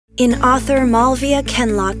In author Malvia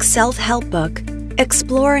Kenlock's self-help book,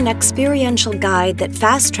 explore an experiential guide that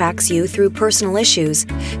fast-tracks you through personal issues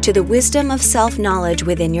to the wisdom of self-knowledge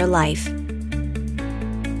within your life.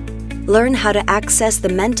 Learn how to access the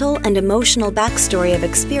mental and emotional backstory of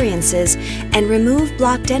experiences and remove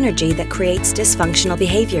blocked energy that creates dysfunctional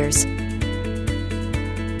behaviors.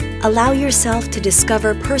 Allow yourself to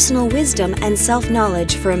discover personal wisdom and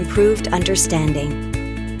self-knowledge for improved understanding.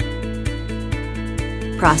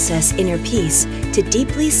 Process inner peace to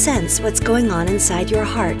deeply sense what's going on inside your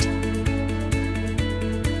heart.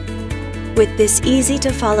 With this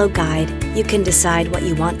easy-to-follow guide, you can decide what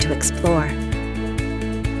you want to explore.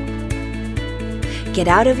 Get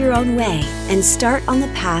out of your own way and start on the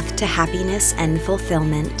path to happiness and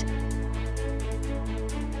fulfillment.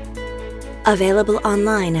 Available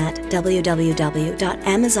online at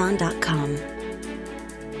www.amazon.com.